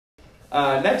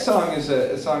Next song is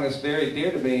a song that's very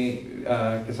dear to me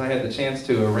because I had the chance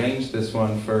to arrange this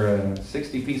one for a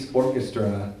 60-piece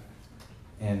orchestra,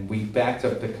 and we backed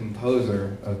up the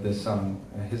composer of this song.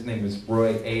 His name is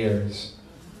Roy Ayers.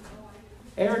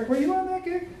 Eric, were you on that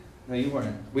gig? No, you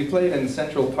weren't. We played in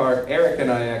Central Park. Eric and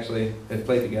I actually had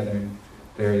played together in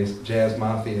various jazz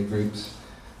mafia groups,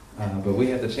 but we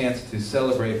had the chance to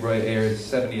celebrate Roy Ayers'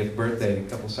 70th birthday a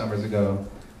couple summers ago.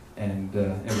 And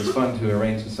it was fun to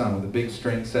arrange the song with a big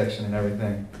string section and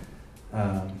everything.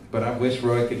 But I wish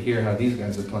Roy could hear how these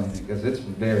guys are playing it, because it's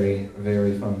very,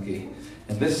 very funky.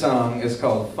 And this song is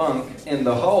called Funk in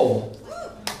the Hole.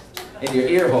 In your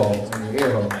ear hole. In your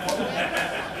ear hole.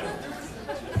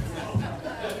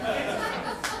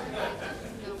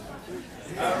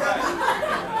 All right.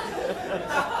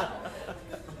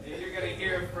 You're going to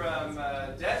hear from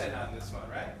Devin on this one,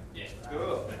 right? Yeah.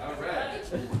 Cool. All right.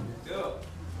 Cool.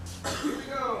 Here we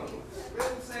go.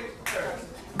 Rhythm section first.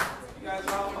 You guys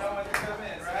all know when to come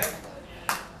in, right?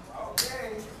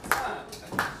 Okay. 1,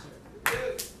 2,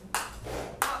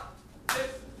 1, 2,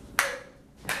 3,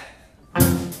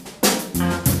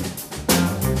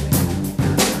 and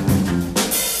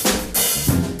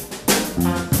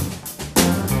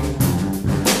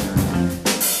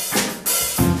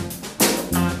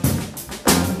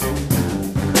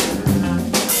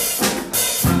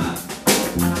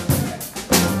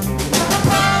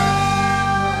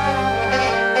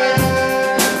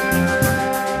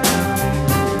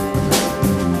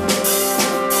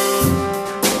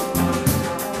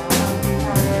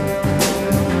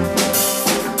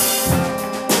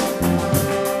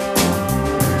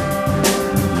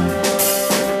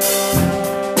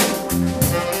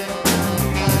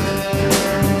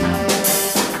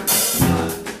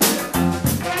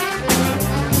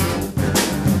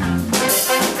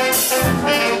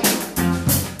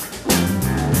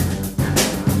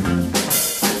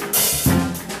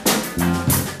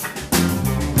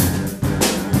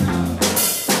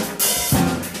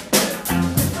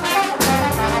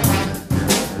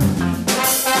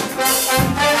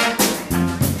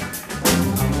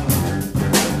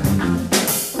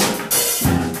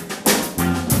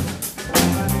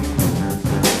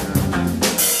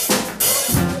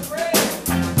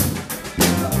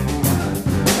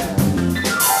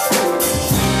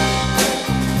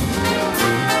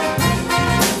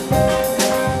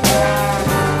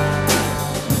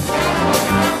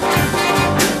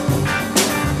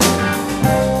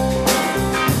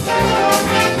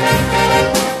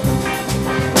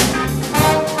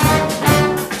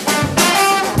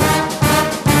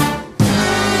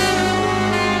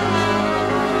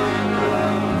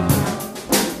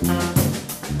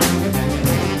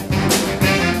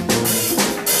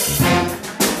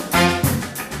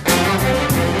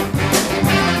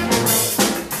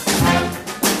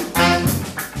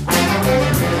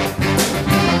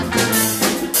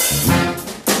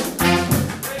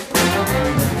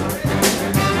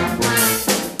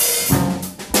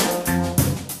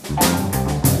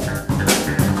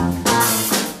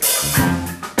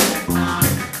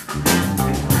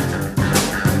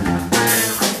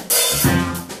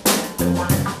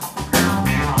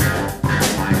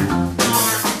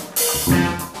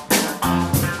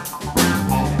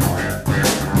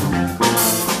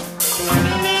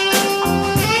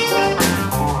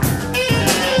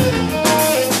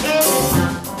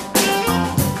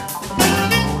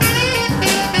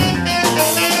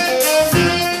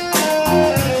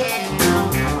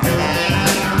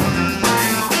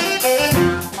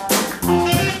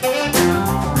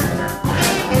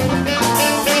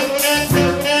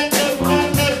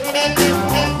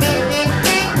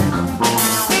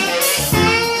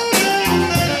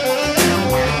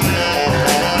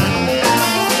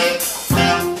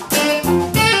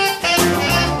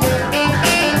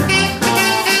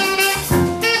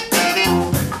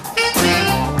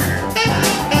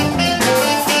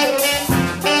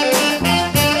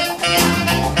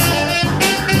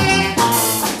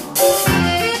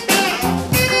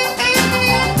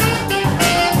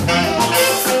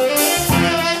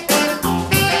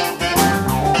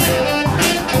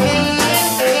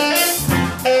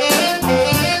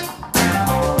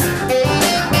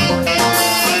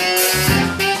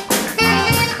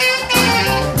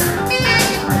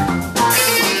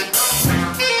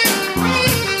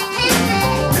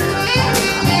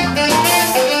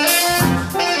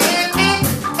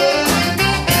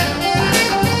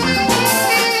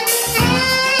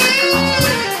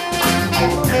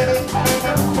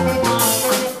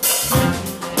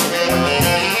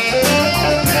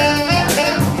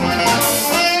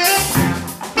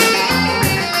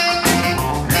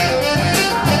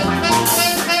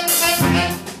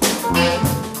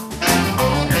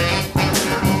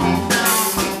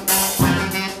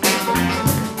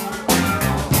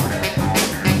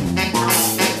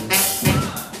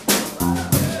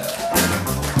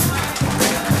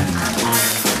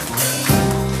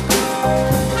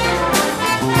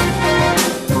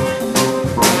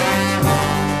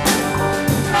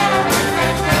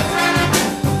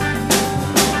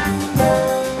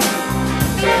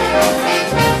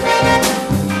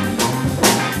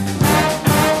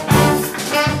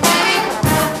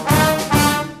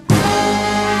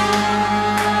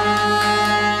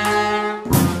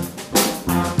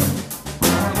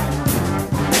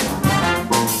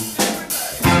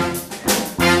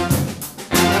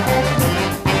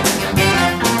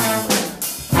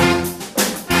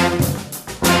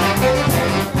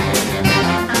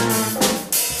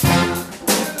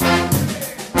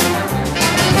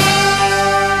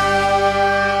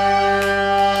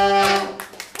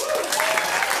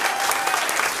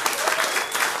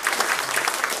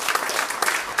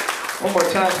One more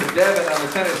time for Devin on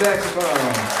the tenor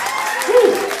saxophone.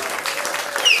 Woo!